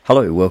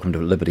Hello, welcome to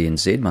Liberty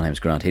NZ. My name is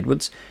Grant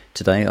Edwards.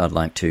 Today I'd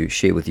like to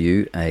share with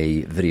you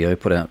a video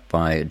put out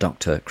by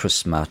Dr.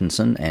 Chris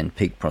Martenson and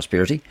Peak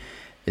Prosperity.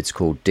 It's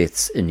called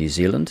Deaths in New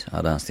Zealand.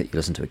 I'd ask that you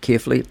listen to it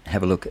carefully,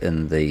 have a look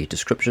in the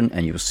description,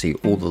 and you'll see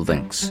all the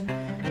links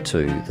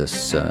to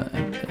this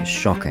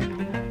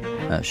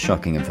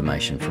shocking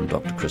information from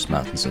Dr. Chris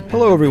Martenson.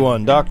 Hello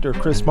everyone, Dr.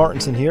 Chris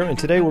Martenson here, and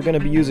today we're going to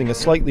be using a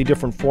slightly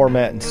different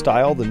format and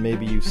style than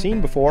maybe you've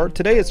seen before.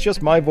 Today it's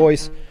just my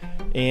voice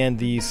and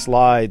these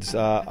slides.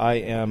 I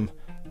am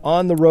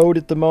on the road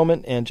at the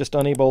moment and just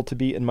unable to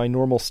be in my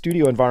normal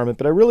studio environment,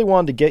 but I really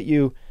wanted to get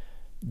you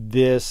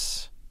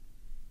this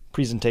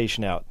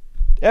presentation out.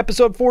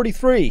 Episode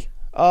 43,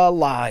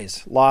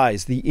 lies.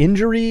 The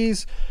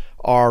injuries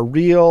are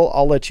real.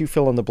 I'll let you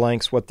fill in the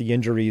blanks what the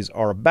injuries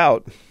are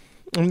about,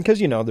 because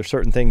there's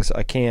certain things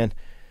I can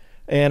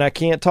and I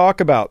can't talk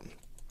about.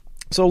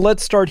 So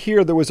let's start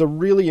here. There was a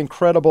really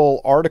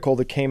incredible article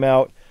that came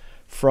out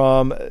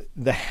from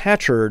the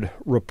Hatchard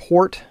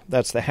Report.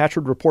 That's the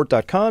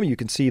HatchardReport.com. You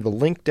can see the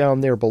link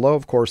down there below.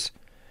 Of course,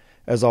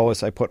 as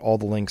always, I put all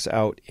the links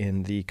out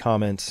in the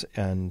comments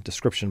and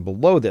description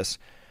below this.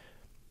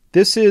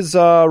 This is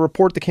a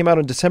report that came out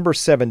on December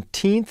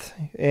 17th,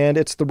 and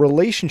it's the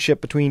relationship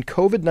between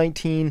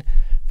COVID-19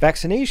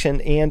 vaccination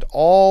and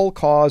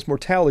all-cause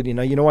mortality.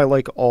 Now, I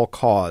like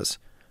all-cause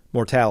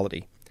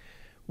mortality.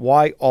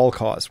 Why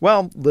all-cause?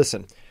 Well,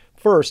 listen.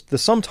 First, the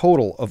sum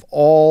total of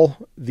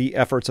all the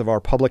efforts of our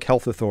public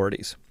health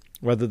authorities,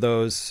 whether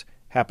those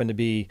happen to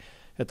be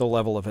at the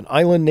level of an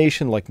island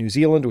nation like New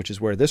Zealand, which is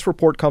where this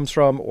report comes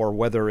from, or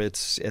whether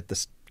it's at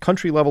the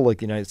country level like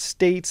the United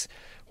States,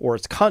 or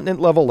it's continent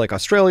level like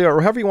Australia,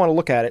 or however you want to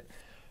look at it,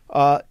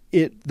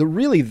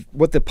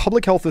 what the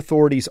public health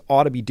authorities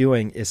ought to be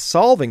doing is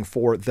solving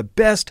for the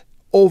best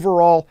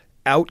overall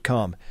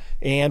outcome.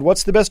 And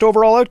what's the best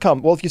overall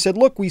outcome? Well, if you said,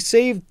 look, we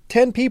saved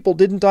 10 people,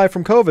 didn't die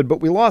from COVID, but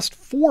we lost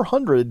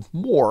 400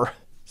 more,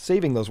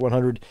 saving those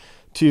 100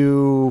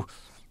 to,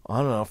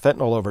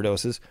 fentanyl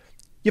overdoses,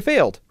 you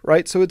failed,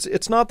 right? So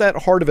it's not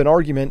that hard of an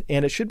argument,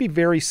 and it should be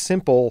very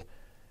simple,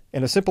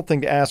 and a simple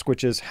thing to ask,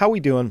 which is, how are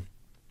we doing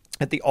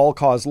at the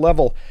all-cause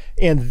level?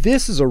 And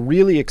this is a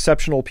really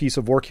exceptional piece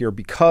of work here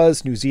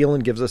because New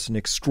Zealand gives us an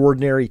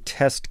extraordinary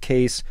test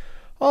case.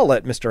 I'll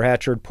let Mr.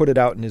 Hatchard put it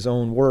out in his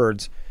own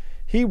words.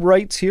 He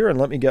writes here, and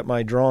let me get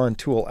my drawing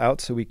tool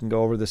out so we can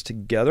go over this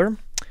together.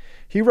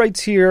 He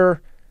writes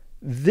here,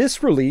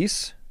 this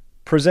release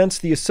presents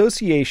the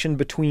association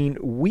between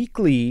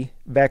weekly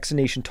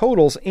vaccination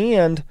totals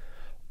and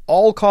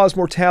all-cause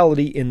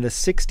mortality in the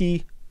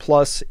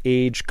 60-plus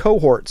age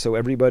cohort. So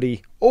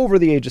everybody over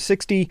the age of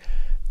 60,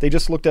 they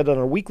just looked at it on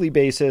a weekly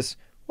basis.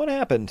 What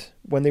happened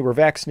when they were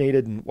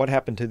vaccinated and what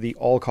happened to the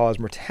all-cause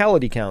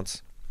mortality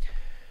counts?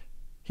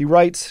 He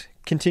writes,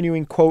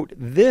 continuing, quote,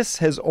 this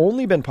has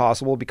only been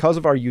possible because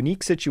of our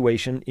unique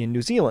situation in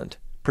New Zealand.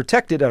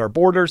 Protected at our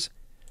borders,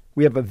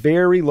 we have a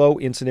very low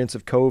incidence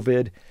of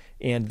COVID,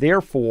 and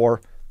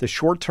therefore the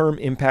short-term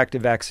impact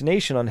of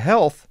vaccination on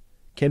health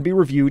can be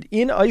reviewed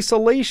in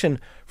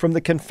isolation from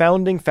the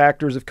confounding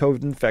factors of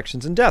COVID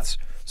infections and deaths.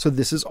 So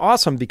this is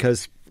awesome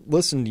because,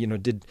 listen,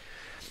 did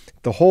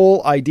the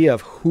whole idea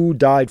of who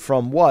died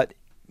from what,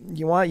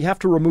 you have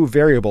to remove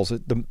variables.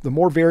 The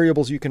more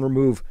variables you can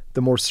remove,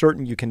 the more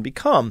certain you can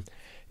become.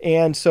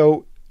 And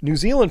so New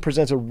Zealand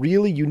presents a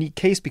really unique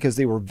case because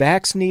they were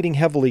vaccinating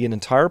heavily an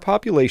entire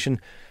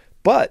population,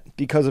 but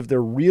because of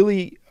their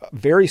really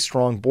very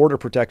strong border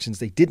protections,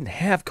 they didn't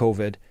have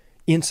COVID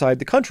inside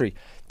the country.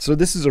 So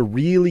this is a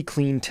really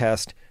clean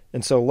test.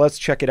 And so let's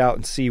check it out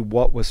and see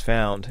what was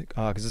found,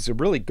 because it's a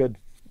really good,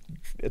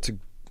 it's a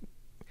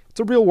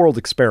real world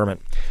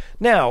experiment.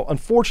 Now,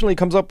 unfortunately, it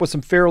comes up with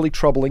some fairly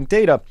troubling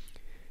data.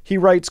 He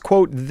writes,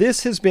 quote,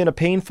 this has been a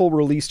painful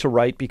release to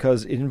write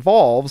because it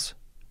involves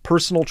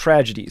personal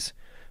tragedies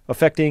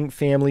affecting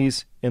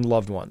families and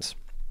loved ones,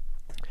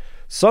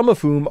 some of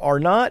whom are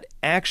not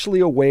actually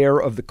aware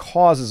of the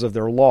causes of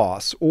their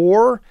loss,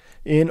 or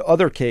in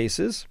other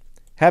cases,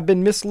 have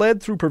been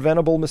misled through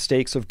preventable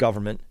mistakes of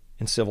government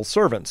and civil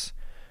servants.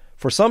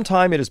 For some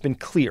time, it has been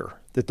clear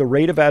that the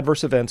rate of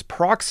adverse events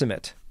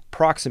proximate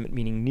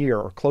meaning near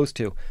or close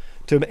to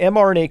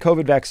mRNA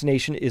COVID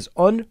vaccination is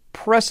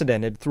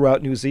unprecedented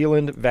throughout New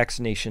Zealand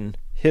vaccination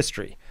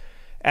history.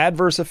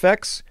 Adverse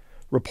effects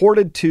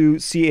reported to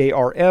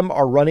CARM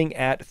are running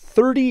at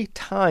 30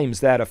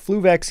 times that of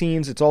flu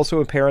vaccines. It's also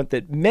apparent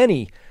that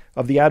many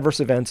of the adverse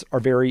events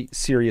are very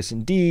serious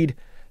indeed.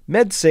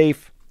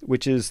 MedSafe,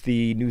 which is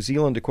the New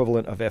Zealand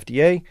equivalent of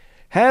FDA,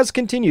 has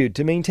continued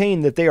to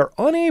maintain that they are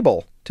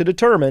unable to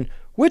determine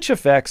which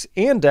effects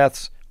and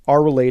deaths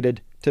are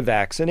related to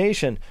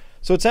vaccination.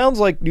 So it sounds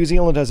like New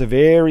Zealand has a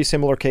very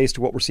similar case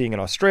to what we're seeing in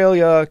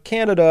Australia,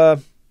 Canada,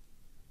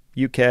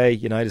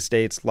 UK, United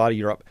States, a lot of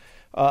Europe.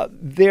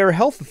 Their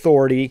health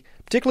authority,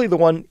 particularly the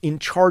one in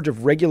charge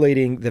of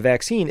regulating the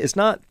vaccine, is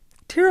not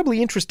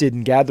terribly interested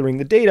in gathering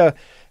the data.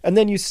 And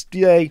then you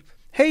say,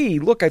 hey,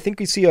 look, I think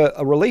we see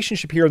a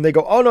relationship here. And they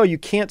go, oh, no, you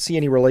can't see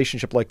any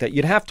relationship like that.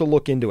 You'd have to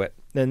look into it.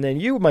 And then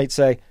you might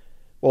say,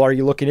 Well, are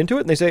you looking into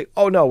it? And they say,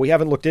 oh, no, we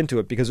haven't looked into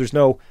it because there's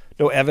no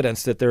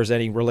evidence that there's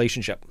any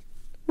relationship.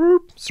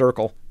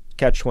 Circle,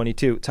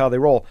 catch-22. It's how they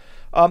roll.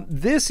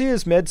 This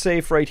is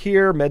MedSafe right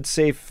here.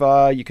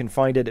 MedSafe, you can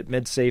find it at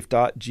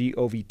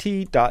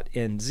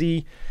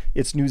medsafe.govt.nz.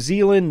 It's New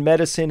Zealand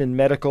Medicine and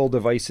Medical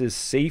Devices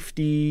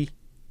Safety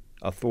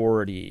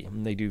Authority.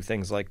 And they do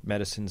things like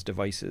medicines,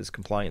 devices,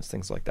 compliance,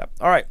 things like that.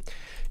 All right,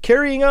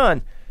 carrying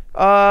on.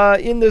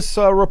 In this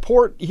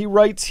report, he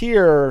writes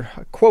here,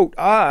 quote,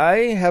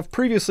 I have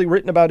previously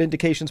written about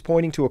indications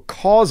pointing to a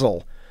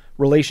causal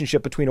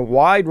relationship between a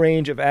wide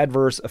range of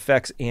adverse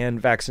effects and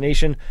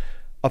vaccination.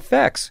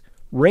 Effects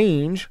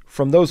range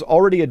from those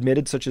already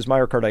admitted, such as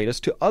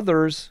myocarditis, to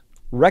others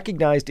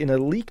recognized in a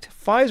leaked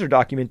Pfizer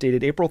document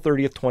dated April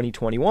 30th,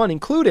 2021,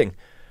 including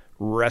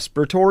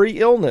respiratory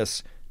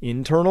illness,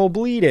 internal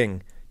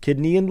bleeding,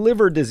 kidney and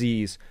liver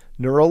disease,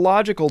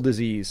 neurological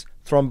disease,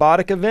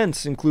 thrombotic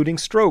events, including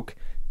stroke,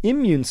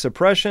 immune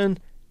suppression,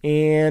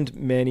 and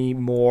many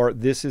more.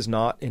 This is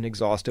not an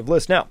exhaustive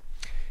list. Now,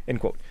 end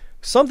quote.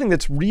 Something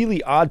that's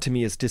really odd to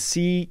me is to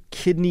see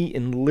kidney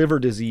and liver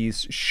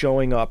disease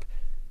showing up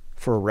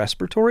for a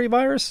respiratory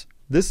virus.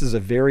 This is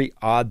a very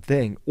odd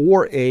thing,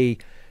 or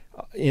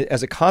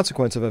as a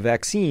consequence of a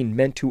vaccine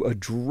meant to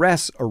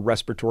address a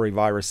respiratory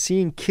virus.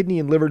 Seeing kidney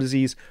and liver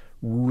disease,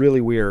 really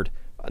weird.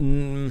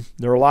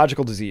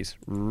 Neurological disease,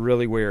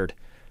 really weird.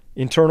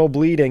 Internal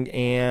bleeding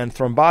and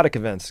thrombotic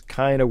events,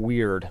 kind of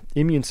weird.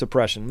 Immune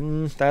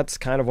suppression, that's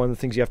kind of one of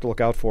the things you have to look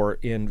out for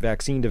in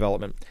vaccine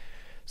development.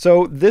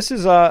 So this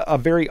is a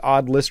very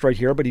odd list right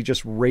here, but he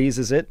just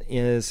raises it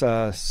as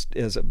a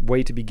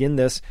way to begin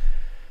this.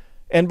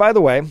 And by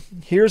the way,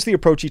 here's the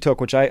approach he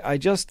took, which I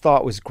just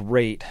thought was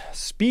great.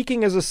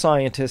 Speaking as a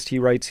scientist, he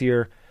writes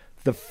here,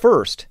 the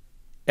first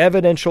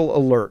evidential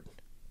alert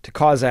to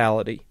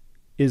causality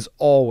is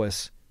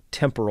always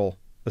temporal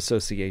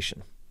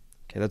association.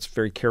 Okay, that's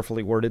very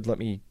carefully worded. Let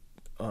me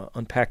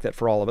unpack that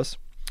for all of us.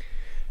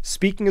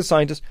 Speaking as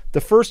scientists,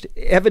 the first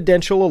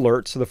evidential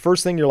alert, so the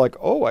first thing you're like,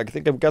 oh, I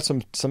think I've got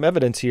some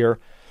evidence here,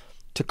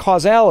 to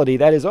causality,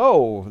 that is,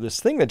 oh, this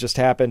thing that just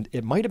happened,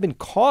 it might have been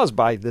caused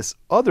by this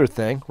other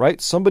thing, right?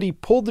 Somebody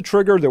pulled the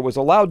trigger, there was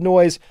a loud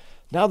noise,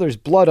 now there's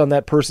blood on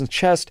that person's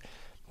chest.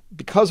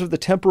 Because of the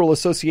temporal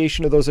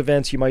association of those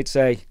events, you might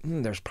say,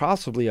 there's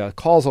possibly a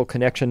causal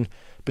connection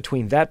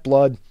between that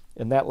blood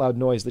and that loud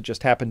noise that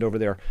just happened over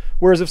there.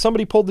 Whereas if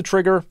somebody pulled the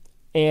trigger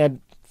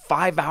and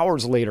 5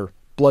 hours later,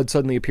 blood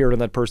suddenly appeared on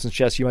that person's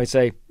chest, you might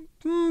say,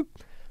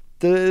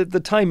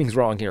 the timing's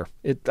wrong here.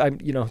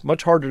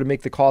 Much harder to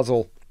make the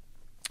causal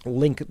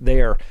link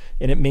there,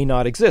 and it may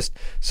not exist.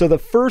 So the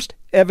first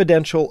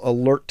evidential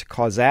alert to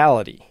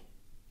causality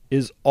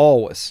is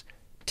always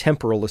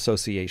temporal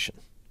association.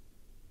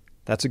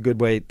 That's a good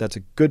way. That's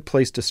a good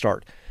place to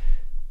start.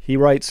 He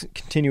writes,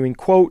 continuing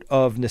quote,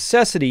 of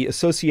necessity,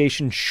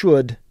 association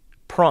should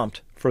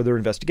prompt further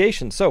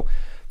investigation. So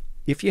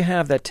if you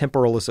have that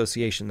temporal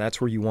association,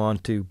 that's where you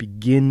want to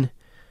begin.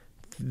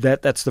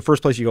 That's the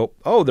first place you go,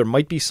 oh, there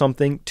might be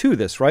something to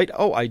this, right?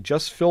 Oh, I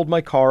just filled my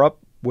car up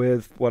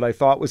with what I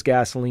thought was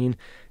gasoline,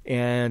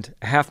 and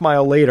a half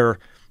mile later,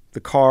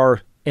 the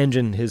car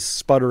engine is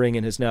sputtering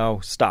and has now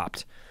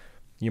stopped.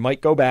 You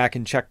might go back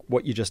and check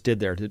what you just did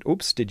there.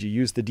 Did you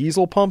use the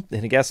diesel pump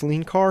in a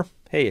gasoline car?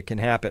 Hey, it can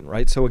happen,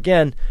 right? So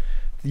again,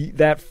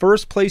 that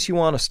first place you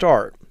want to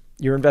start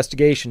your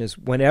investigation is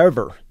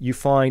whenever you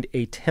find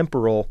a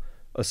temporal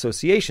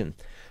association.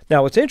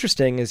 Now, what's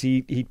interesting is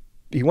he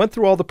went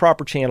through all the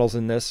proper channels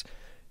in this,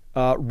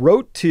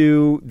 wrote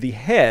to the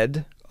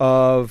head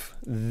of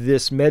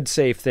this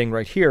MedSafe thing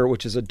right here,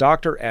 which is a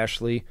Dr.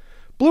 Ashley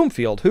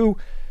Bloomfield, who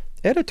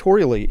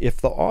editorially, if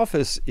the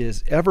office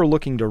is ever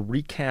looking to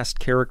recast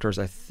characters,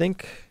 I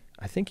think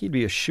he'd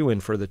be a shoo-in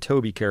for the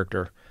Toby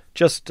character.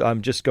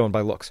 I'm just going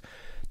by looks.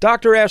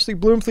 Dr. Ashley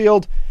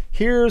Bloomfield,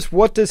 here's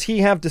what does he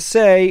have to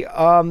say.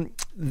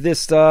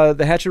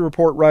 The Hatchet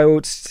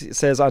Report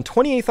says, on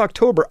 28th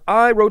October,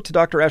 I wrote to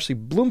Dr. Ashley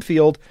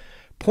Bloomfield,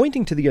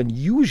 pointing to the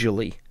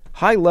unusually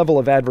high level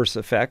of adverse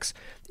effects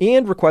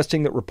and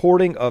requesting that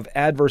reporting of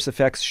adverse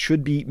effects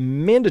should be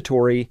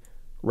mandatory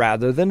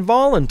rather than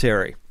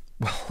voluntary.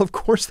 Well, of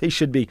course they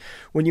should be.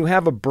 When you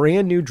have a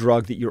brand new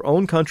drug that your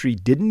own country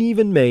didn't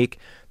even make,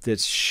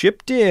 that's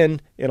shipped in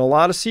a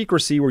lot of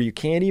secrecy where you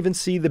can't even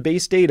see the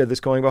base data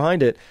that's going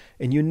behind it,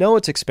 and you know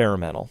it's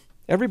experimental.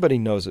 Everybody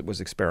knows it was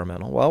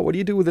experimental. Well, what do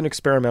you do with an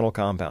experimental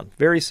compound?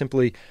 Very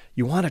simply,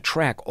 you want to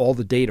track all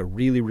the data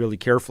really, really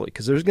carefully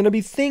because there's going to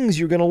be things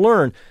you're going to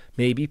learn,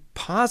 maybe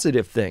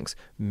positive things,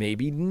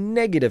 maybe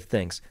negative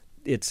things.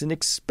 It's an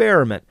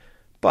experiment,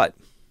 but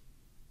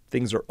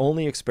things are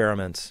only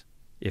experiments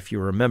if you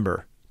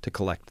remember to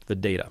collect the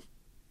data.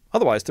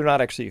 Otherwise, they're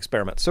not actually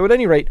experiments. So at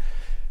any rate,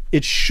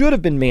 it should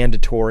have been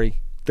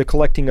mandatory, the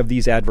collecting of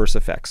these adverse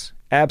effects.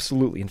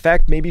 Absolutely. In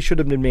fact, maybe it should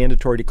have been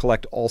mandatory to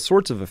collect all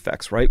sorts of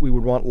effects, right? We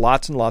would want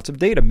lots and lots of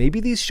data. Maybe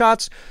these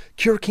shots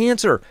cure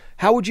cancer.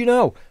 How would you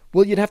know?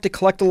 Well, you'd have to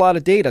collect a lot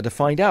of data to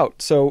find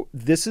out. So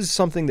this is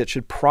something that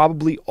should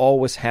probably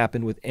always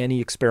happen with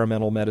any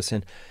experimental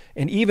medicine,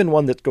 and even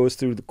one that goes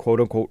through the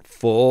quote-unquote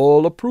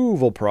full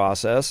approval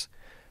process.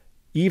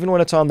 Even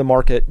when it's on the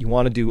market, you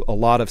want to do a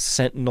lot of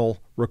sentinel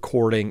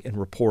recording and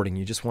reporting.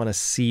 You just want to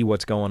see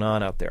what's going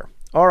on out there.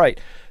 All right.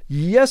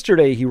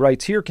 Yesterday, he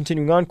writes here,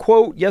 continuing on,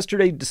 quote,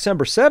 yesterday,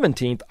 December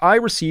 17th, I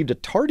received a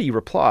tardy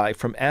reply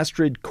from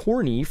Astrid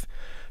Kornief,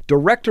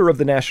 director of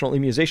the National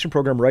Immunization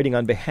Program, writing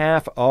on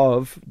behalf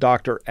of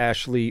Dr.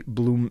 Ashley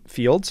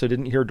Bloomfield. So I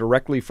didn't hear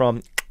directly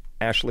from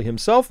Ashley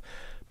himself,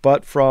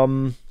 but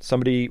from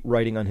somebody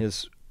writing on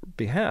his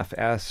behalf,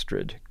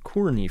 Astrid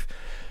Kornief.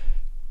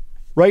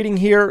 Writing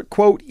here,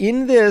 quote,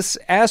 in this,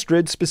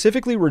 Astrid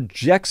specifically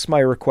rejects my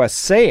request,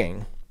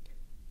 saying,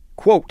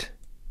 quote,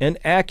 an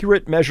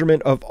accurate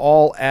measurement of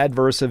all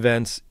adverse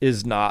events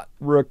is not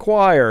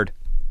required.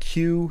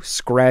 Cue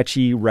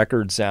scratchy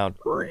record sound.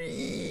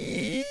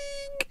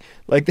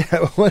 Like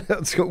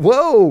that.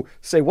 Whoa!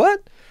 Say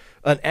what?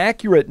 An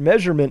accurate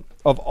measurement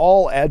of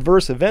all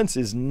adverse events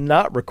is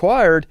not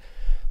required.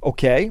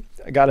 Okay,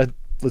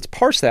 let's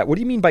parse that. What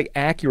do you mean by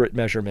accurate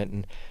measurement?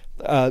 And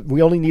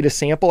we only need a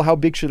sample. How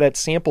big should that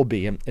sample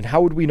be? And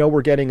how would we know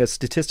we're getting a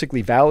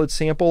statistically valid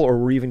sample or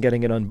we're even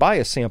getting an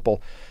unbiased sample?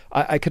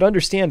 I could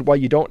understand why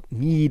you don't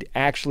need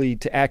actually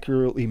to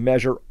accurately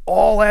measure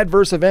all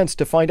adverse events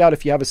to find out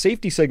if you have a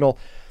safety signal.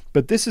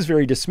 But this is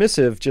very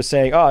dismissive, just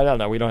saying, oh,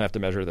 no, we don't have to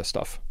measure this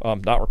stuff.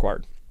 Not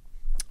required.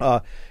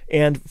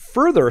 And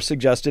further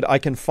suggested I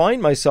confine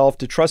myself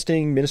to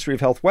trusting Ministry of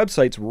Health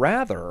websites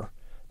rather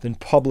than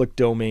public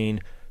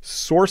domain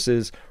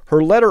sources.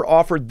 Her letter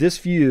offered this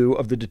view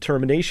of the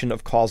determination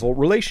of causal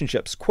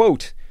relationships.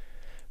 Quote,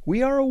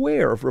 we are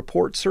aware of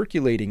reports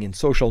circulating in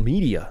social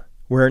media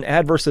where an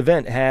adverse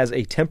event has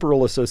a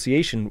temporal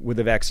association with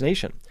a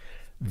vaccination.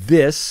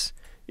 This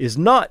is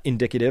not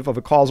indicative of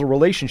a causal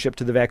relationship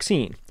to the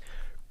vaccine.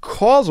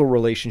 Causal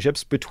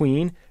relationships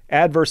between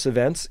adverse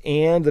events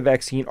and the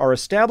vaccine are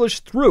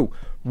established through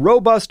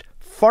robust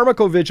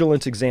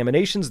pharmacovigilance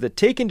examinations that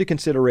take into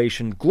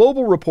consideration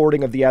global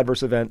reporting of the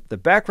adverse event, the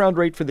background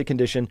rate for the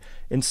condition,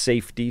 and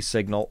safety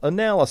signal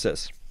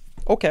analysis.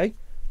 Okay,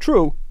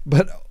 true,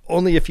 but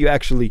only if you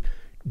actually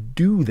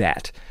do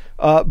that.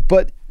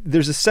 But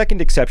there's a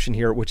second exception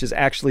here, which is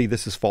actually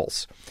this is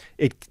false.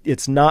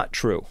 It's not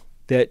true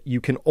that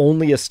you can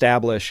only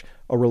establish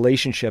a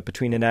relationship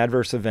between an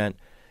adverse event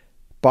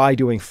by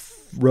doing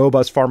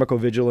robust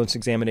pharmacovigilance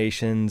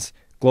examinations,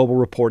 global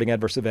reporting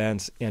adverse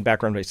events, and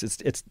background rates.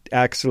 It's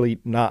actually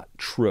not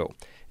true.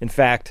 In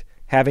fact,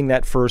 having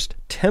that first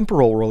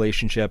temporal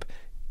relationship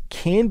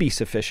can be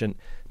sufficient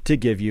to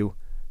give you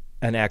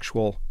an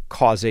actual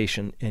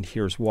causation, and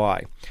here's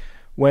why.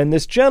 When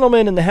this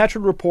gentleman in the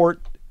Hatchard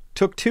report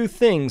took two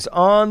things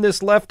on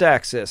this left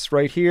axis,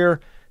 right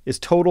here is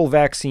total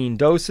vaccine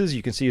doses.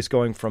 You can see it's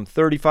going from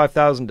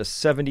 35,000 to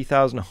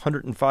 70,000,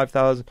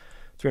 105,000,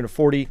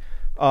 340.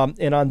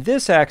 And on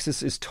this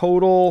axis is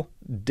total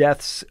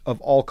deaths of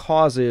all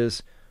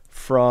causes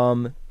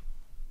from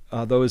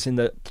those in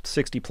the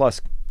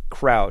 60-plus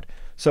crowd.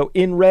 So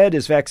in red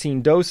is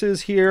vaccine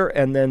doses here,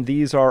 and then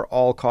these are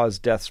all-cause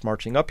deaths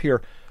marching up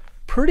here.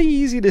 Pretty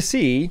easy to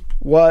see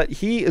what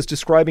he is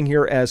describing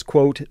here as,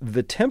 quote,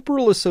 the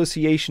temporal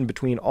association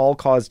between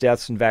all-cause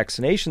deaths and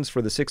vaccinations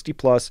for the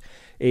 60-plus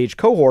age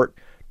cohort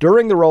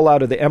during the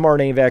rollout of the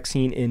mRNA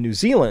vaccine in New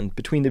Zealand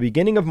between the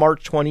beginning of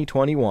March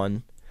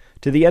 2021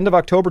 to the end of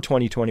October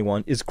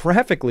 2021 is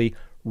graphically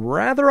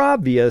rather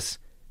obvious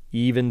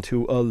even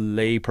to a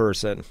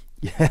layperson.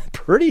 Yeah,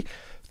 pretty.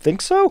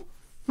 Think so?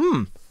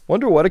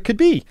 Wonder what it could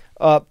be.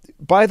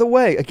 By the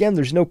way, again,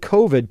 there's no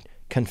COVID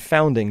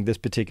confounding this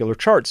particular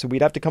chart, so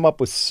we'd have to come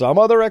up with some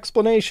other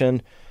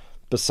explanation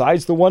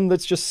besides the one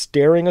that's just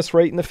staring us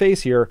right in the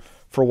face here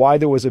for why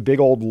there was a big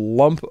old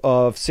lump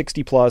of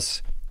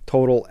 60-plus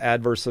total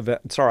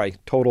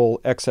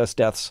excess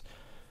deaths,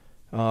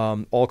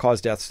 all-cause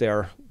deaths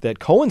there that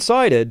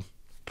coincided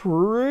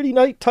pretty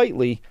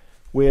tightly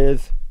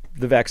with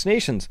the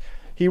vaccinations.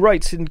 He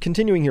writes, in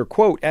continuing here,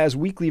 quote, as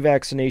weekly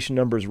vaccination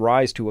numbers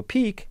rise to a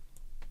peak,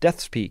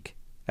 deaths peak.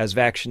 As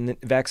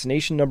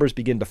vaccination numbers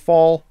begin to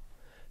fall,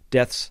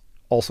 deaths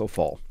also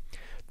fall.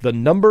 The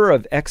number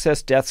of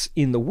excess deaths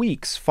in the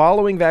weeks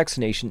following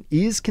vaccination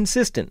is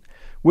consistent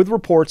with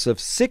reports of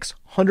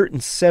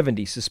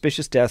 670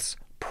 suspicious deaths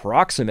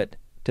proximate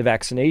to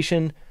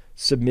vaccination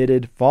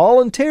submitted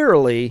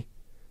voluntarily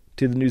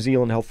to the New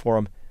Zealand Health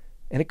Forum,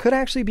 and it could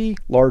actually be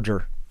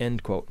larger,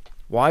 end quote.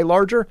 Why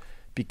larger?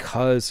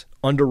 Because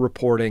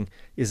underreporting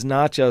is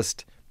not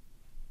just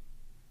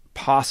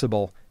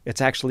possible,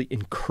 it's actually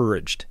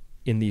encouraged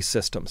in these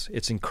systems.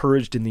 It's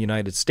encouraged in the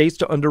United States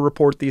to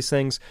underreport these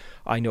things.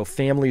 I know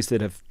families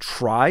that have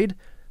tried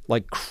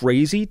like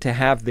crazy to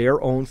have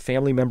their own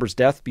family member's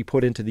death be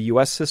put into the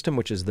U.S. system,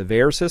 which is the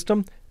VAERS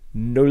system.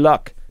 No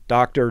luck.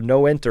 Doctor,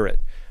 no enter it.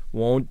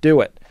 Won't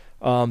do it.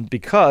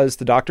 Because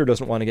the doctor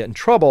doesn't want to get in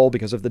trouble,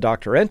 because if the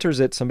doctor enters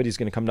it, somebody's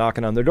going to come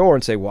knocking on their door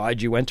and say,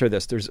 why'd you enter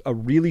this? There's a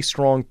really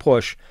strong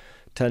push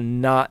to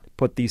not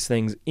put these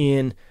things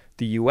in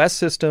The U.S.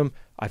 system,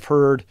 I've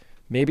heard,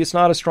 maybe it's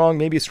not as strong,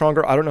 maybe it's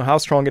stronger. I don't know how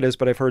strong it is,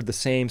 but I've heard the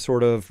same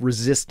sort of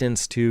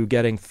resistance to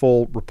getting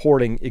full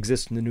reporting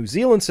exists in the New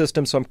Zealand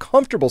system. So I'm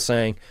comfortable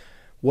saying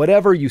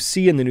whatever you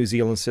see in the New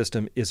Zealand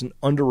system is an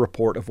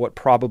underreport of what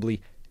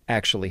probably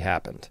actually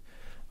happened.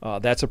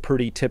 That's a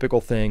pretty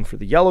typical thing for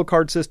the yellow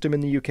card system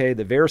in the UK,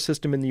 the VAERS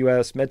system in the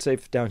US,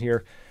 MedSafe down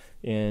here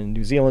in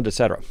New Zealand,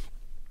 etc.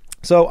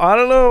 So I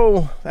don't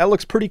know. That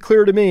looks pretty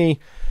clear to me.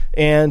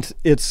 And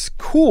it's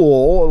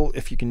cool,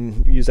 if you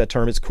can use that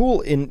term, it's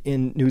cool in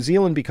New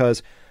Zealand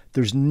because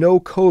there's no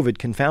COVID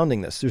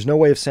confounding this. There's no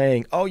way of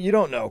saying, oh, you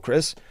don't know,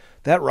 Chris,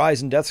 that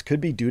rise in deaths could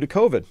be due to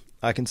COVID.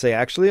 I can say,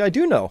 actually, I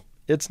do know.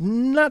 It's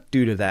not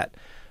due to that.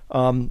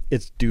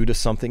 It's due to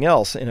something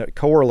else, and it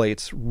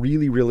correlates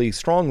really, really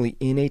strongly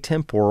in a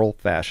temporal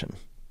fashion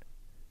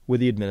with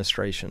the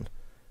administration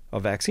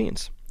of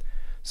vaccines.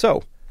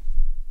 So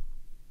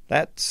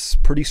that's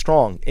pretty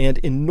strong. And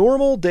in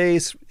normal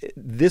days,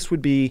 this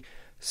would be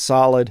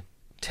solid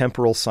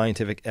temporal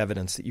scientific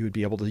evidence that you would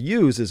be able to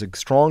use as a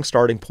strong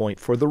starting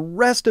point for the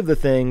rest of the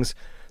things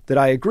that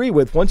I agree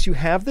with. Once you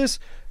have this,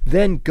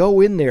 then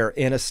go in there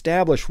and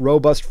establish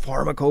robust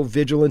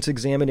pharmacovigilance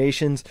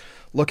examinations,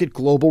 look at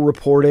global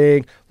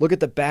reporting, look at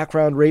the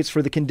background rates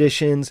for the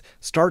conditions,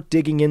 start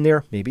digging in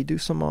there, maybe do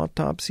some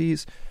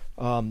autopsies,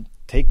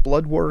 take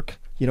blood work,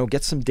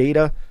 get some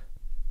data.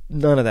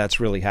 None of that's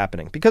really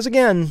happening because,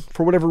 again,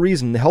 for whatever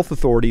reason, the health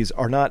authorities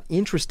are not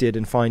interested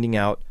in finding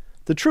out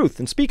the truth.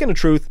 And speaking of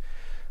truth,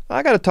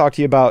 I got to talk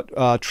to you about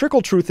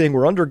trickle truthing.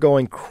 We're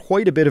undergoing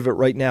quite a bit of it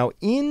right now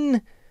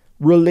in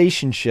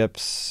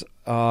relationships.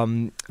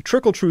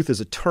 Trickle truth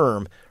is a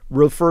term,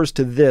 refers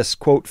to this,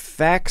 quote,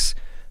 facts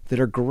that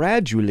are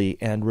gradually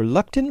and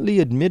reluctantly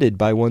admitted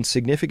by one's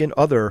significant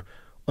other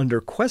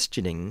under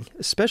questioning,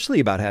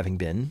 especially about having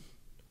been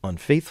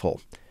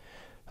unfaithful.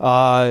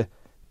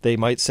 They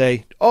might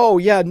say, oh,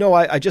 yeah, no,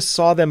 I just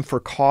saw them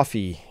for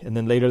coffee. And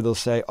then later they'll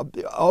say,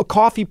 oh,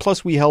 coffee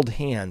plus we held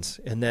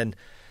hands. And then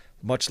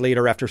much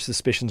later after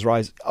suspicions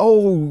rise,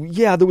 oh,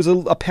 yeah, there was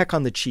a peck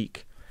on the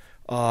cheek.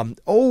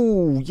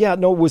 Oh, yeah,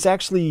 no, it was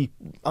actually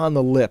on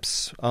the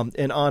lips,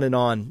 and on and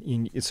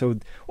on. So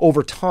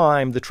over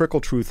time, the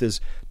trickle truth is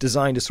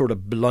designed to sort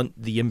of blunt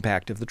the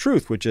impact of the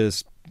truth, which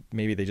is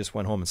maybe they just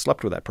went home and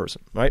slept with that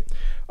person, right?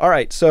 All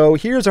right, so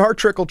here's our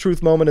trickle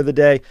truth moment of the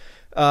day.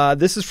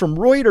 This is from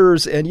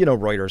Reuters, and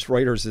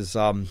Reuters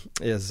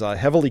is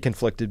heavily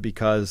conflicted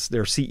because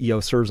their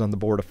CEO serves on the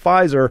board of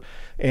Pfizer,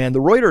 and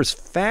the Reuters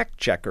fact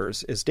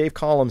checkers, as Dave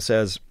Collum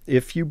says,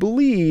 if you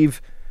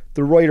believe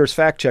the Reuters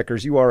fact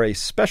checkers, you are a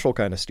special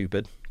kind of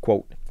stupid.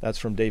 Quote, that's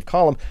from Dave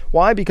Collum.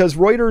 Why? Because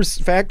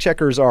Reuters fact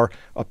checkers are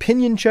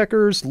opinion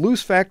checkers,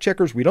 loose fact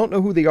checkers. We don't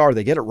know who they are.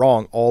 They get it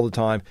wrong all the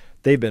time.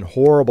 They've been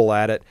horrible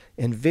at it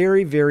and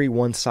very, very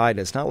one-sided.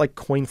 It's not like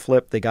coin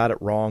flip. They got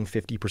it wrong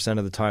 50%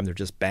 of the time. They're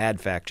just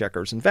bad fact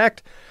checkers. In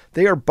fact,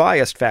 they are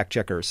biased fact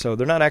checkers. So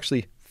they're not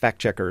actually fact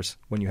checkers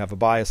when you have a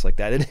bias like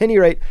that. At any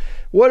rate,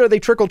 what are they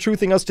trickle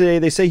truthing us today?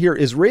 They say here,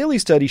 Israeli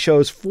study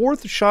shows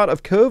fourth shot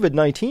of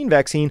COVID-19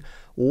 vaccine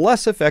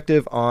less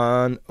effective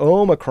on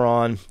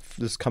Omicron.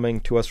 This is coming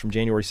to us from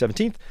January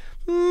 17th.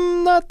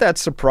 Not that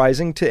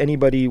surprising to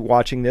anybody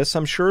watching this,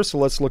 I'm sure. So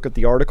let's look at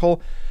the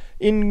article.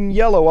 In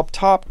yellow up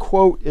top,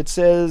 quote, it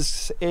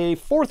says a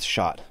fourth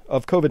shot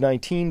of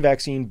COVID-19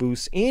 vaccine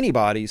boosts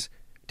antibodies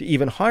to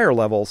even higher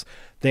levels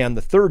than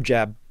the third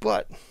jab,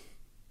 but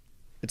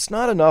it's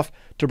not enough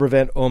to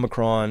prevent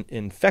Omicron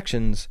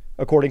infections,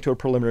 according to a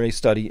preliminary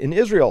study in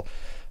Israel.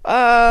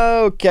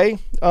 Okay.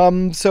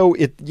 So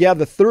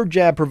the third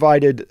jab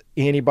provided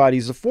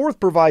antibodies. The fourth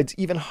provides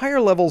even higher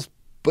levels,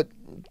 but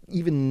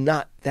even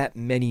not that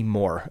many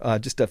more.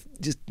 Just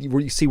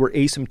where you see we're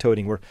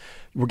asymptoting.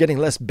 We're getting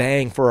less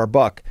bang for our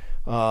buck.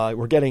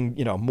 We're getting,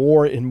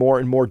 more and more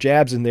and more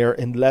jabs in there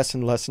and less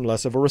and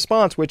less of a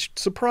response, which,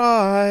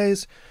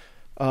 surprise,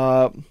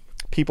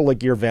 people like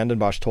Geert Vanden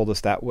Bossche told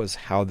us that was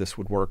how this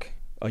would work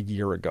a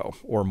year ago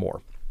or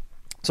more.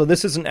 So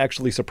this isn't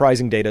actually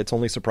surprising data. It's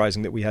only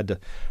surprising that we had to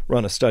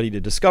run a study to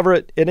discover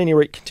it. At any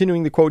rate,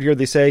 continuing the quote here,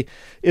 they say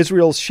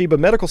Israel's Sheba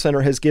Medical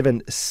Center has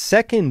given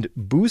second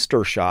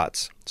booster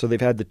shots. So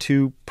they've had the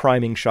two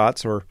priming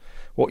shots, or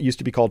what used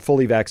to be called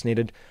fully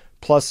vaccinated,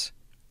 plus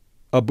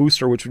a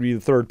booster, which would be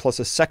the third, plus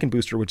a second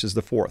booster, which is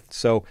the fourth.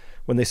 So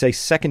when they say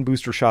second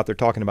booster shot, they're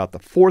talking about the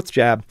fourth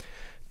jab.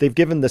 They've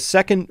given the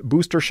second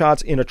booster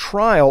shots in a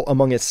trial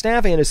among its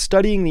staff and is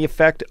studying the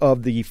effect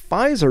of the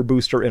Pfizer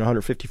booster in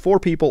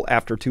 154 people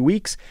after 2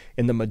 weeks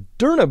and the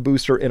Moderna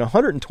booster in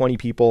 120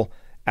 people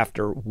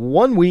after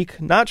 1 week.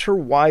 Not sure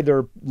why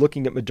they're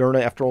looking at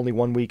Moderna after only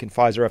 1 week and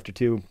Pfizer after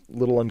 2. A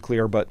little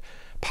unclear, but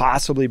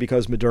possibly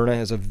because Moderna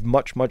has a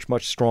much, much,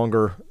 much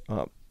stronger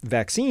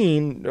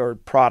vaccine or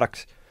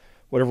product,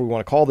 whatever we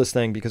want to call this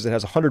thing, because it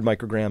has 100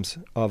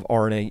 micrograms of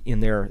RNA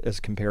in there as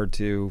compared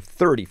to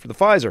 30 for the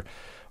Pfizer.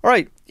 All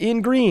right,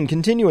 in green,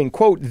 continuing,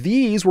 quote,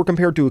 these were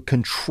compared to a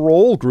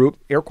control group,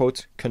 air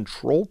quotes,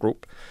 control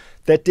group,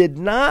 that did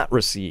not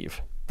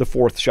receive the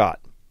fourth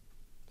shot.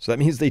 So that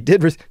means they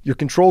did. Your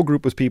control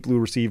group was people who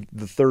received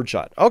the third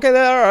shot. Okay,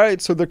 all right.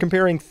 So they're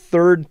comparing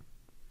third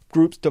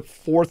groups to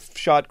fourth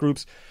shot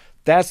groups.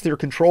 That's their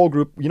control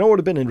group. You know what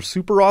would have been a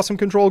super awesome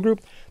control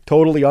group?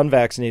 Totally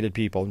unvaccinated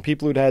people and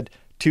people who'd had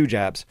 2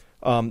 jabs.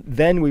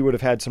 Then we would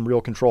have had some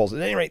real controls.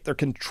 At any rate, their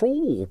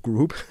control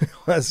group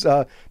was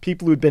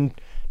people who'd been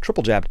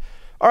triple jabbed.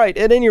 All right,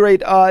 at any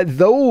rate,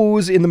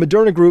 those in the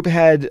Moderna group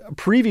had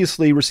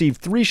previously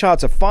received 3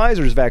 shots of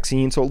Pfizer's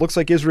vaccine, so it looks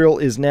like Israel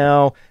is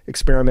now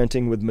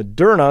experimenting with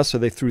Moderna, so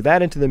they threw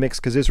that into the mix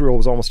because Israel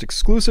was almost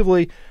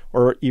exclusively,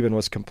 or even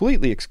was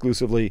completely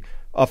exclusively,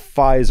 a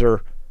Pfizer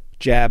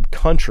jab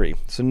country.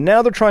 So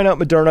now they're trying out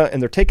Moderna,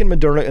 and they're taking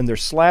Moderna and they're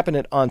slapping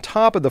it on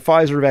top of the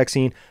Pfizer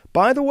vaccine.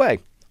 By the way,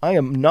 I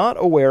am not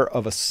aware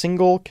of a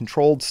single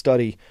controlled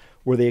study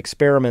where they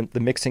experiment the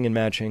mixing and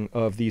matching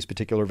of these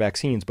particular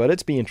vaccines, but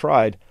it's being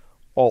tried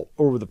all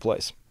over the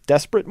place.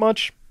 Desperate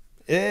much?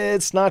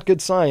 It's not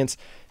good science,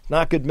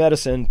 not good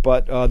medicine,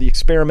 but the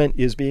experiment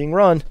is being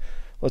run.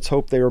 Let's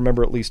hope they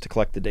remember at least to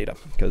collect the data,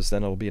 because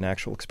then it'll be an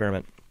actual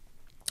experiment.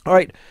 All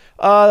right,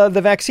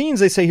 the vaccines,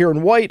 they say here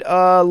in white,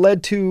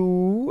 led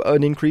to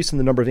an increase in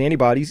the number of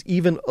antibodies,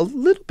 even a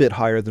little bit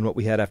higher than what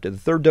we had after the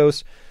third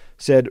dose,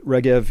 said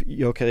Regev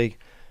Yoke.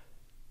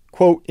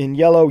 Quote, in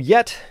yellow,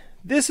 yet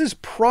this is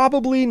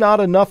probably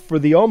not enough for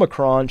the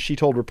Omicron, she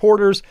told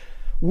reporters.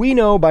 We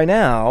know by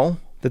now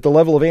that the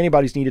level of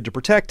antibodies needed to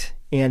protect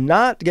and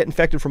not get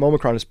infected from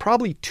Omicron is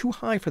probably too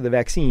high for the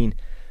vaccine,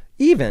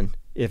 even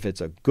if it's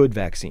a good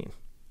vaccine.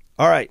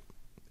 All right,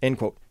 end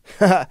quote.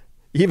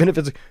 Even if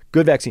it's a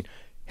good vaccine.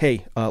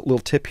 Hey, little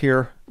tip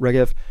here,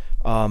 Regev.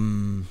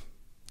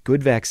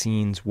 Good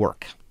vaccines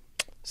work.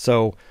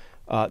 So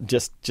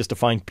just to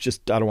find,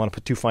 I don't want to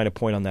put too fine a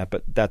point on that,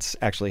 but that's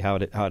actually how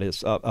it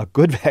is. A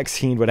good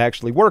vaccine would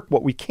actually work.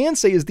 What we can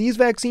say is these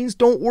vaccines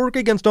don't work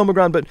against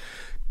Omicron, but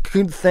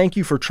thank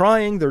you for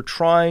trying. They're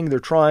trying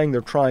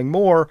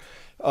more.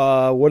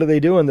 What are they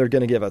doing? They're going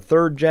to give a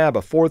third jab,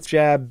 a fourth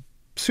jab.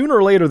 Sooner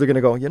or later, they're going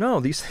to go,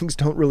 these things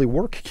don't really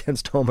work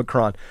against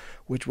Omicron,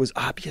 which was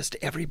obvious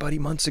to everybody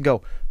months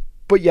ago,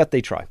 but yet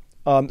they try.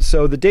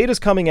 So the data's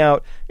coming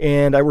out,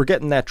 and we're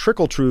getting that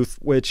trickle truth,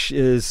 which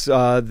is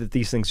that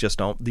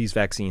these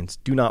vaccines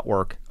do not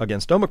work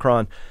against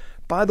Omicron.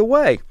 By the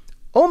way,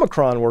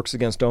 Omicron works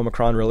against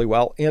Omicron really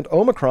well, and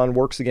Omicron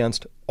works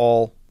against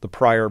all the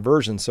prior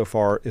versions so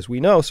far as we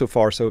know so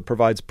far, so it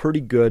provides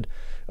pretty good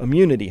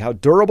immunity. How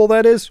durable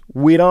that is,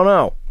 we don't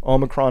know.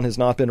 Omicron has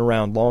not been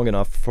around long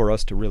enough for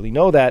us to really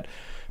know that.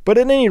 But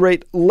at any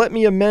rate, let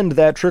me amend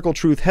that trickle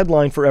truth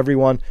headline for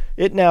everyone.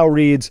 It now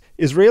reads,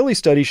 Israeli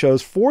study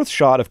shows 4th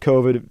shot of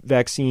COVID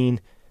vaccine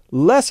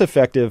less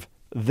effective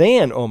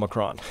than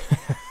Omicron.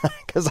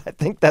 Because I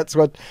think that's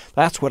what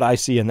I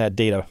see in that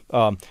data.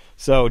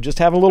 So just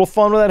having a little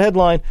fun with that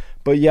headline.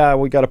 But yeah,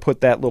 we got to put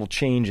that little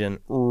change in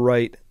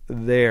right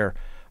there.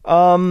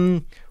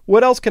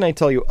 What else can I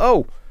tell you?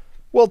 Oh,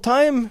 well,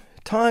 Time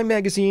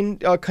magazine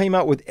came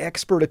out with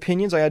expert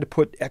opinions. I had to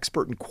put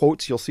expert in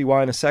quotes. You'll see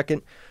why in a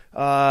second.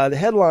 The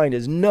headline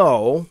is,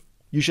 no,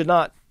 you should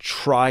not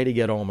try to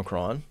get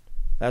Omicron.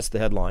 That's the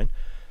headline.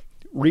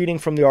 Reading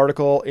from the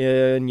article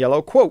in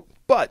yellow, quote,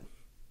 but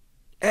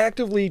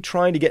actively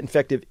trying to get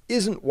infected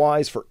isn't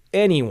wise for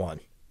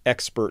anyone,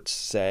 experts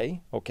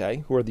say.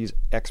 Okay, who are these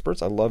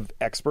experts? I love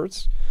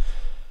experts.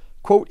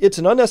 Quote, it's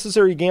an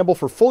unnecessary gamble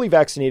for fully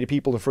vaccinated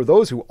people, and for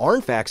those who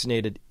aren't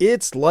vaccinated,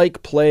 it's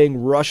like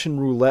playing Russian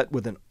roulette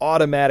with an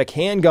automatic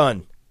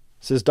handgun,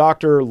 says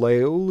Dr.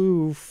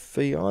 Leolu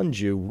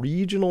Feyanju,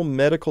 Regional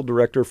Medical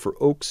Director for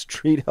Oak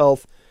Street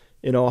Health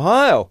in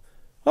Ohio.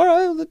 All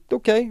right,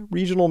 okay,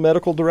 Regional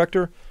Medical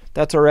Director,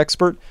 that's our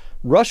expert.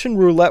 Russian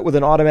roulette with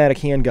an automatic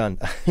handgun.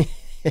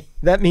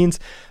 That means,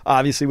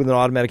 obviously, with an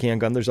automatic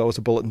handgun, there's always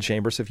a bullet in the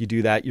chamber, so if you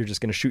do that, you're just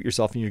going to shoot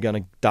yourself and you're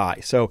going to die.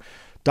 So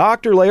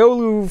Dr.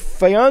 Leolu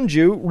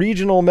Feyanju,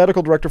 Regional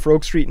Medical Director for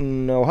Oak Street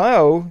in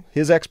Ohio,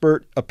 his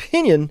expert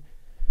opinion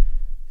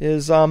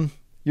is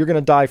you're going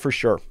to die for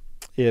sure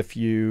if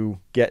you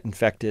get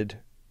infected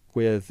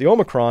with the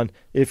Omicron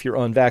if you're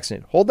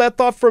unvaccinated. Hold that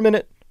thought for a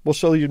minute. We'll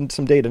show you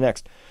some data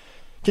next.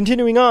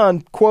 Continuing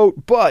on,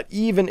 quote, but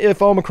even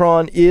if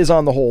Omicron is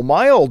on the whole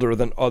milder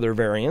than other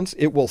variants,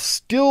 it will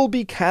still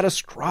be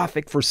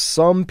catastrophic for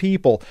some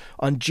people.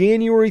 On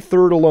January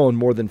 3rd alone,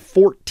 more than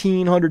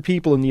 1,400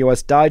 people in the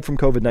U.S. died from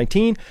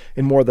COVID-19,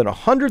 and more than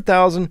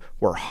 100,000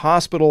 were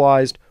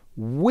hospitalized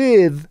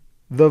with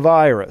the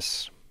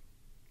virus.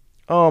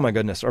 Oh my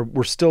goodness,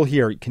 we're still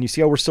here. Can you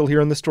see how we're still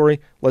here in this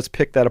story? Let's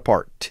pick that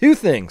apart. 2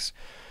 things.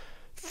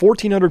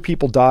 1,400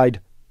 people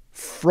died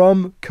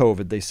from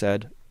COVID, they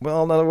said.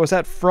 Well, now, was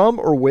that from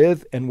or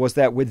with? And was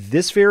that with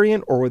this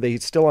variant, or were they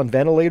still on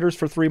ventilators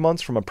for 3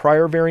 months from a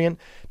prior variant?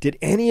 Did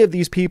any of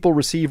these people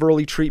receive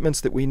early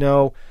treatments that we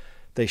know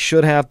they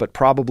should have but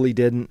probably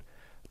didn't?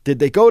 Did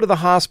they go to the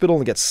hospital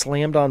and get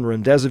slammed on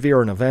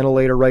remdesivir and a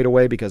ventilator right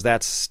away because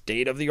that's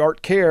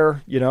state-of-the-art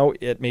care,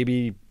 at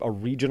maybe a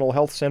regional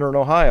health center in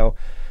Ohio?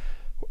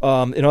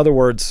 In other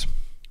words,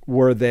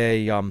 were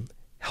they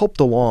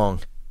helped along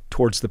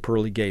towards the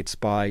pearly gates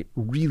by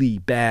really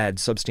bad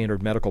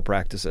substandard medical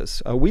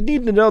practices. We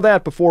need to know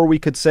that before we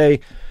could say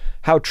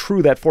how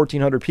true that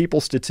 1,400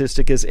 people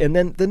statistic is. And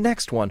then the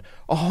next one,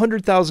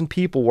 100,000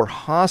 people were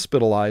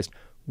hospitalized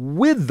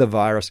with the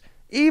virus.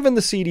 Even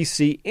the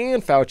CDC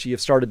and Fauci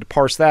have started to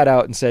parse that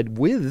out and said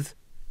with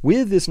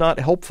is not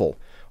helpful.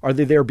 Are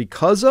they there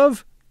because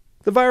of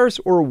the virus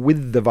or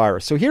with the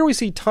virus? So here we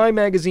see Time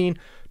Magazine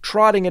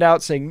trotting it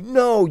out saying,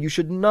 no, you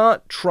should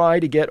not try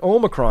to get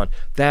Omicron.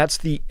 That's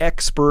the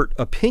expert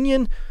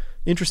opinion.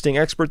 Interesting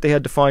expert they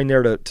had to find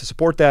there to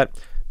support that.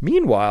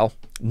 Meanwhile,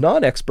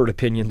 non-expert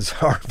opinions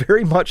are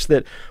very much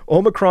that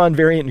Omicron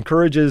variant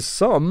encourages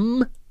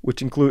some,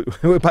 which include,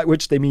 by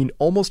which they mean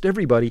almost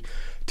everybody,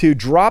 to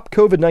drop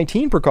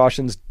COVID-19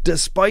 precautions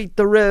despite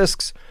the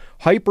risks.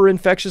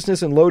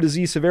 Hyperinfectiousness and low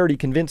disease severity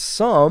convince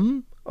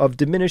some of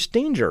diminished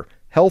danger.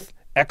 Health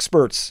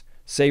experts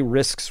say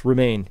risks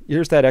remain.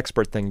 Here's that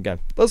expert thing again.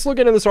 Let's look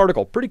into this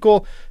article. Pretty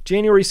cool.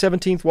 January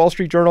 17th, Wall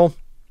Street Journal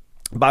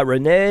by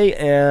Renee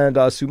and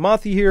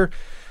Sumathi here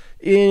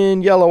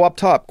in yellow up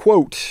top.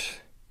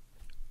 Quote,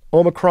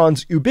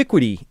 Omicron's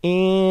ubiquity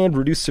and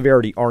reduced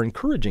severity are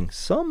encouraging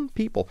some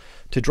people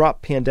to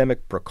drop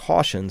pandemic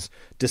precautions,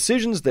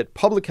 decisions that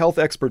public health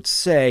experts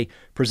say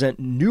present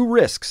new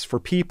risks for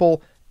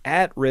people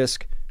at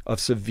risk of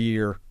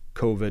severe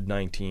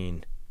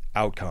COVID-19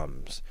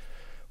 outcomes.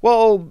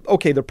 Well,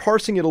 okay, they're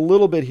parsing it a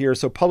little bit here.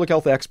 So public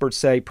health experts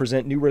say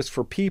present new risks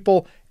for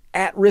people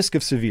at risk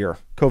of severe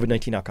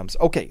COVID-19 outcomes.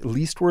 Okay, at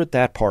least we're at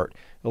that part.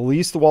 At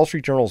least the Wall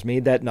Street Journal's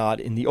made that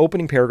nod in the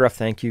opening paragraph.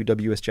 Thank you,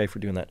 WSJ, for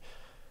doing that.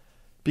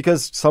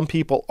 Because some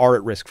people are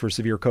at risk for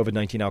severe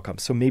COVID-19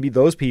 outcomes. So maybe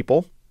those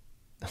people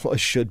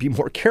should be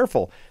more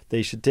careful.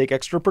 They should take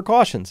extra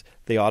precautions.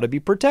 They ought to be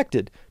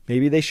protected.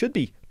 Maybe they should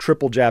be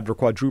triple jabbed or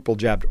quadruple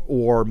jabbed.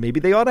 Or maybe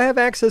they ought to have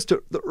access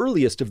to the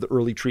earliest of the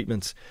early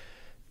treatments.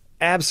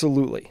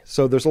 Absolutely.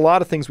 So there's a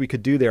lot of things we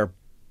could do there,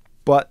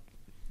 but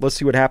let's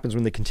see what happens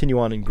when they continue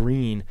on in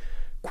green.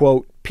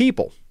 Quote,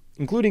 people,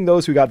 including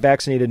those who got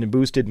vaccinated and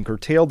boosted and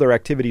curtailed their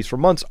activities for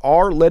months,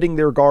 are letting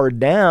their guard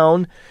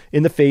down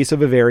in the face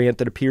of a variant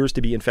that appears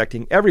to be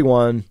infecting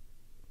everyone,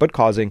 but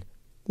causing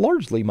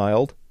largely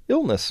mild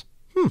illness.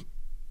 How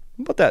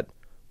about that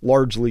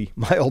largely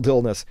mild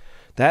illness?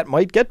 That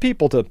might get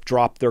people to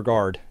drop their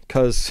guard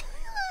because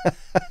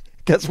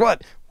guess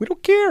what? We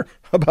don't care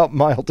about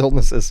mild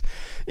illnesses.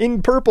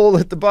 In purple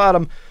at the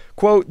bottom,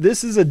 quote,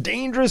 this is a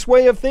dangerous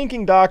way of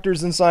thinking,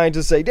 doctors and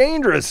scientists say.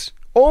 Dangerous.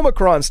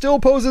 Omicron still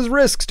poses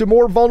risks to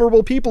more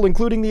vulnerable people,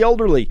 including the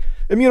elderly,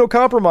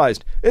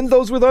 immunocompromised, and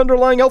those with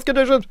underlying health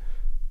conditions.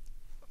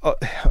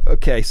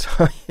 Okay,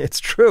 so it's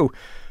true.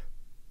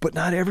 But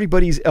not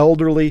everybody's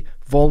elderly,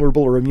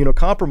 vulnerable, or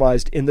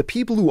immunocompromised. And the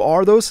people who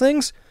are those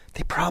things,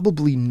 they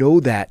probably know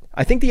that.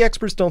 I think the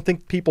experts don't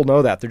think people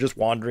know that. They're just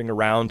wandering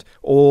around,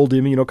 old,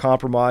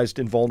 immunocompromised,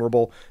 and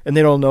vulnerable, and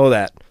they don't know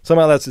that.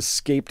 Somehow that's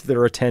escaped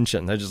their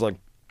attention. They're just like,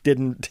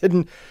 didn't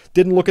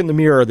look in the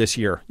mirror this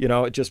year. You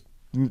know,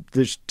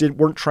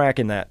 weren't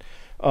tracking that.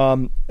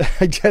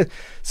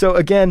 So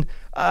again,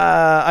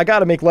 I got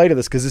to make light of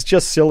this because it's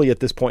just silly at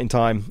this point in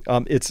time.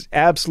 It's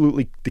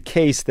absolutely the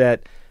case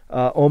that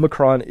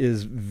Omicron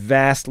is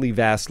vastly,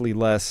 vastly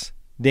less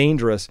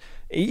dangerous.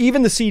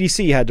 Even the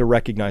CDC had to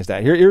recognize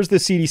that. Here's the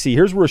CDC.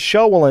 Here's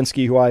Rochelle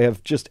Walensky, who I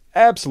have just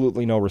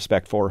absolutely no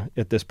respect for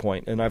at this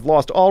point. And I've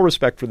lost all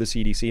respect for the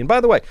CDC. And by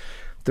the way,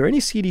 if there are any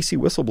CDC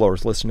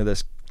whistleblowers listening to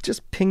this,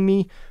 just ping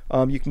me.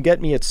 You can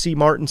get me at C.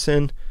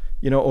 Martinson,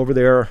 over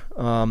there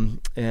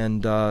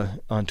and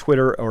on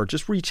Twitter, or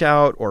just reach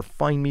out or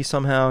find me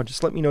somehow.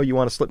 Just let me know you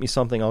want to slip me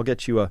something. I'll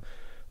get you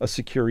a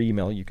secure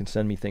email you can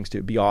send me things to.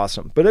 It'd be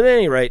awesome. But at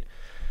any rate,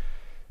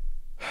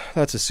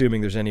 that's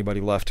assuming there's anybody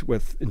left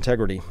with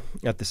integrity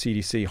at the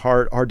CDC.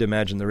 Hard to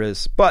imagine there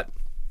is. But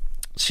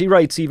she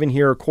writes even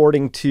here,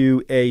 according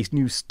to a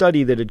new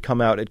study that had come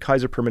out at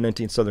Kaiser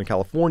Permanente in Southern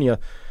California,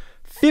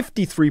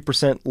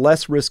 53%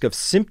 less risk of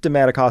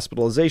symptomatic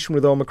hospitalization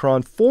with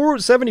Omicron,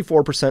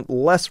 74%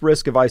 less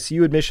risk of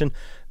ICU admission,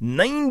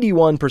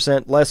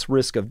 91% less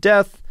risk of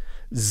death,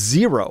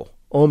 0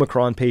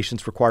 Omicron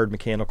patients required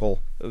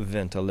mechanical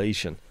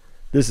ventilation.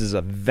 This is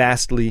a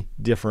vastly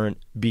different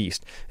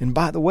beast. And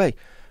by the way,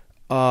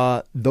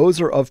 those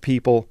are of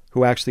people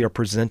who actually are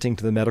presenting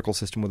to the medical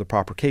system with a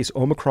proper case.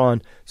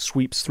 Omicron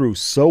sweeps through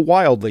so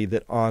wildly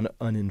that on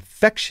an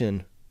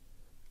infection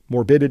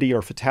morbidity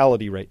or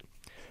fatality rate,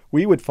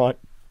 we would find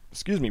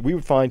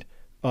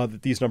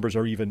that these numbers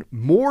are even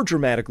more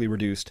dramatically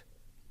reduced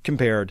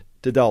compared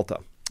to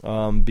Delta,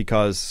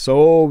 because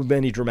so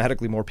many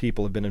dramatically more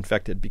people have been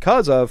infected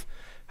because of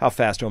how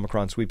fast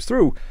Omicron sweeps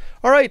through.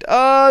 All right,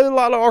 a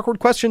lot of awkward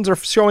questions are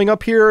showing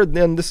up here,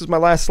 and this is my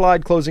last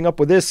slide, closing up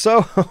with this.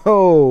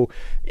 So,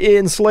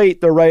 in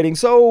Slate, they're writing,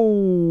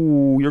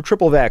 so you're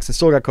triple vaxxed and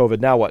still got COVID,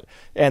 now what?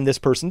 And this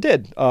person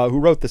did, who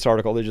wrote this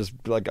article. They're just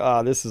like,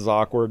 this is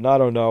awkward, and I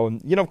don't know.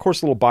 And, of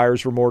course, a little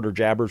buyer's remorse or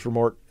jabber's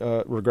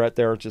regret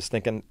there, just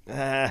thinking,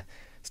 this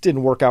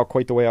didn't work out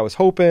quite the way I was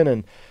hoping,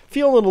 and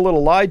feeling a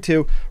little lied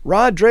to.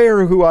 Rod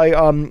Dreher, who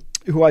I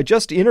who I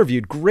just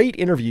interviewed. Great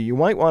interview. You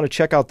might want to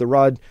check out the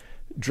Rod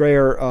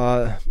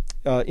Dreher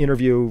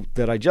interview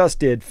that I just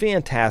did.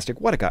 Fantastic.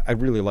 What a guy. I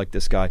really like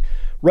this guy.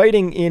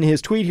 Writing in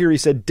his tweet here, he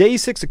said, day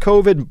 6 of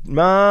COVID,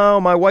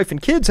 my wife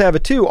and kids have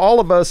it too. All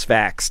of us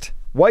vaxxed.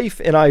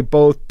 Wife and I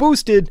both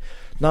boosted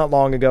not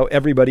long ago.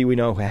 Everybody we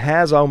know who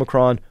has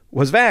Omicron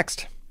was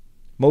vaxxed.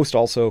 Most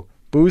also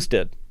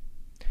boosted.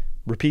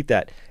 Repeat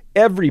that.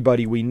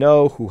 Everybody we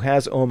know who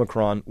has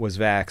Omicron was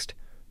vaxxed.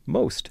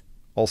 Most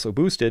also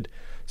boosted.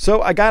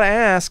 So I got to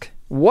ask,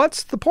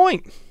 what's the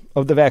point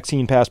of the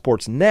vaccine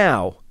passports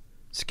now?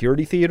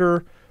 Security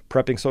theater,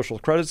 prepping social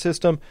credit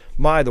system.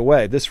 By the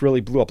way, this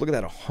really blew up. Look at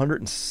that,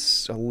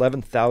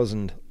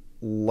 111,000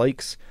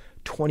 likes,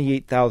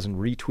 28,000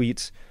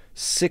 retweets,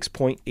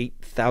 6.8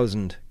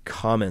 thousand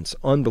comments.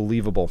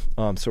 Unbelievable.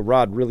 So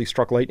Rod really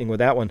struck lightning with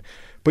that one.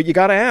 But you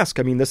got to ask,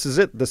 I mean, this is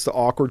it. This is the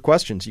awkward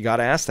questions. You got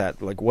to ask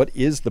that. Like, what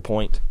is the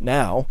point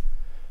now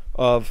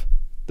of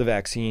the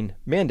vaccine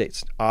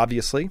mandates?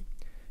 Obviously,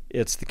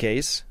 it's the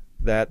case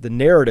that the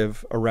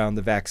narrative around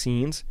the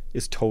vaccines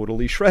is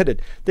totally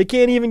shredded. They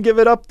can't even give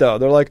it up, though.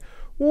 They're like,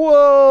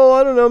 whoa,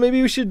 I don't know,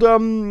 maybe we should,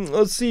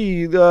 let's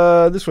see,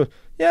 this one.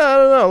 Yeah, I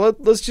don't know.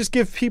 Let's just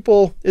give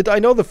people, I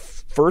know the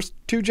first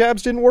 2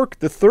 jabs didn't work.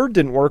 The third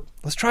didn't work.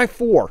 Let's try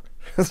 4.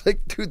 It's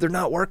like, dude, they're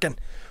not working.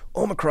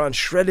 Omicron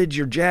shredded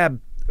your jab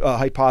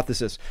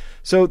hypothesis.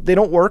 So they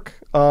don't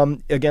work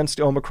against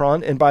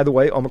Omicron. And by the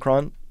way,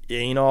 Omicron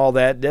ain't all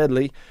that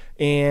deadly.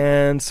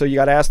 And so you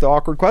got to ask the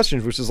awkward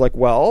questions, which is like,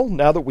 well,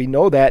 now that we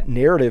know that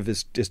narrative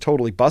is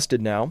totally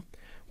busted now,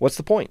 what's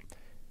the point?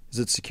 Is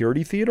it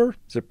security theater?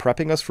 Is it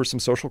prepping us for some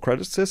social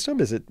credit system?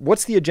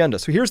 What's the agenda?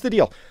 So here's the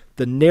deal.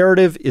 The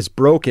narrative is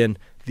broken.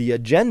 The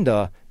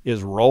agenda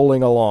is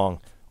rolling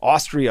along.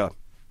 Austria,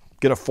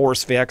 going to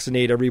force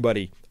vaccinate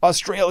everybody.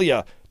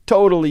 Australia,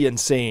 totally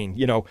insane.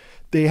 You know,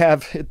 they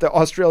have at the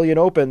Australian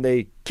Open,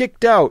 they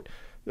kicked out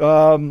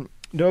Novak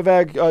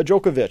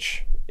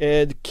Djokovic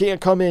and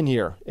can't come in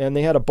here. And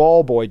they had a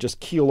ball boy just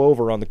keel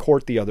over on the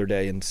court the other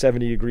day in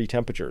 70-degree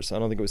temperatures. I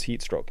don't think it was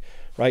heat stroke,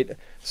 right?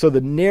 So the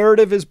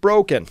narrative is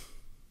broken,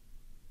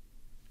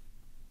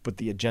 but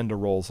the agenda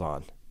rolls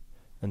on.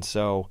 And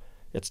so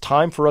it's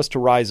time for us to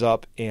rise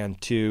up and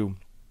to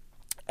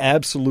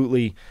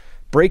absolutely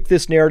break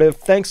this narrative.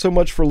 Thanks so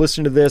much for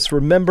listening to this.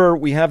 Remember,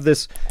 we have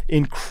this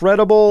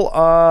incredible,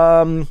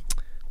 let me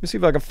see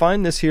if I can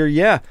find this here.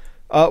 Yeah.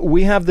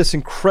 We have this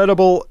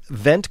incredible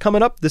event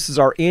coming up. This is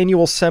our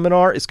annual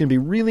seminar. It's going to be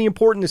really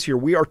important this year.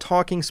 We are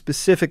talking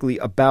specifically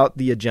about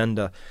the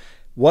agenda,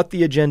 what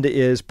the agenda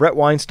is. Brett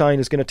Weinstein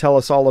is going to tell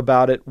us all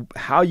about it,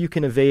 how you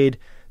can evade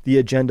the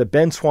agenda.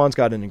 Ben Swan's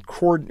got an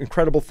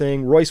incredible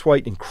thing. Royce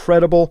White,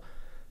 incredible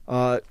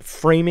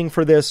framing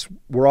for this.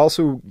 We're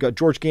also got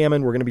George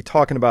Gammon. We're going to be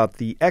talking about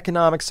the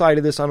economic side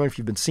of this. I don't know if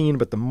you've been seeing,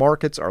 but the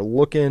markets are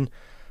looking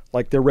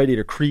like they're ready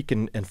to creak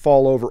and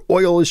fall over.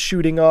 Oil is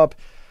shooting up.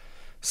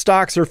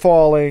 Stocks are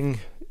falling,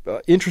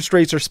 interest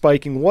rates are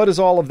spiking. What does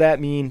all of that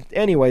mean?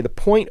 Anyway, the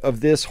point of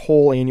this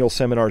whole annual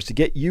seminar is to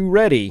get you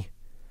ready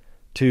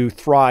to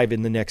thrive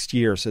in the next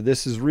year. So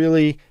this is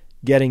really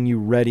getting you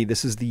ready.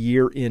 This is the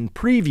year in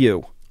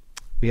preview.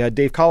 We had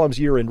Dave Collins'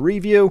 year in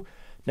review.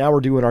 Now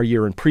we're doing our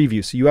year in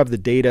preview. So you have the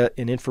data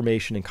and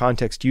information and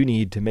context you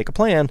need to make a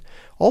plan.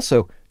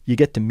 Also, you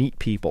get to meet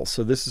people.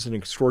 So this is an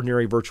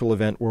extraordinary virtual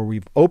event where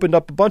we've opened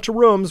up a bunch of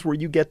rooms where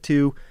you get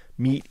to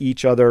meet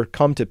each other.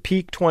 Come to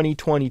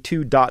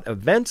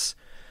peak2022.events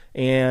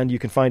and you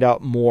can find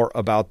out more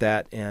about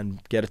that and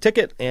get a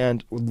ticket,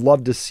 and would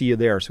love to see you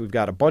there. So we've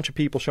got a bunch of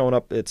people showing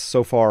up. It's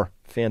so far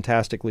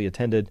fantastically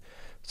attended.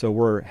 So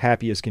we're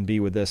happy as can be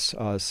with this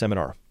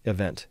seminar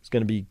event. It's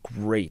going to be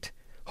great.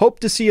 Hope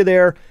to see you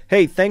there.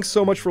 Hey, thanks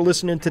so much for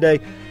listening today.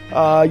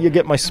 You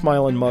get my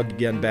smiling mug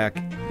again back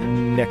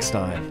next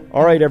time.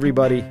 All right,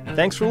 everybody.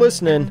 Thanks for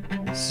listening.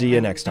 See you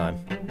next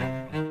time.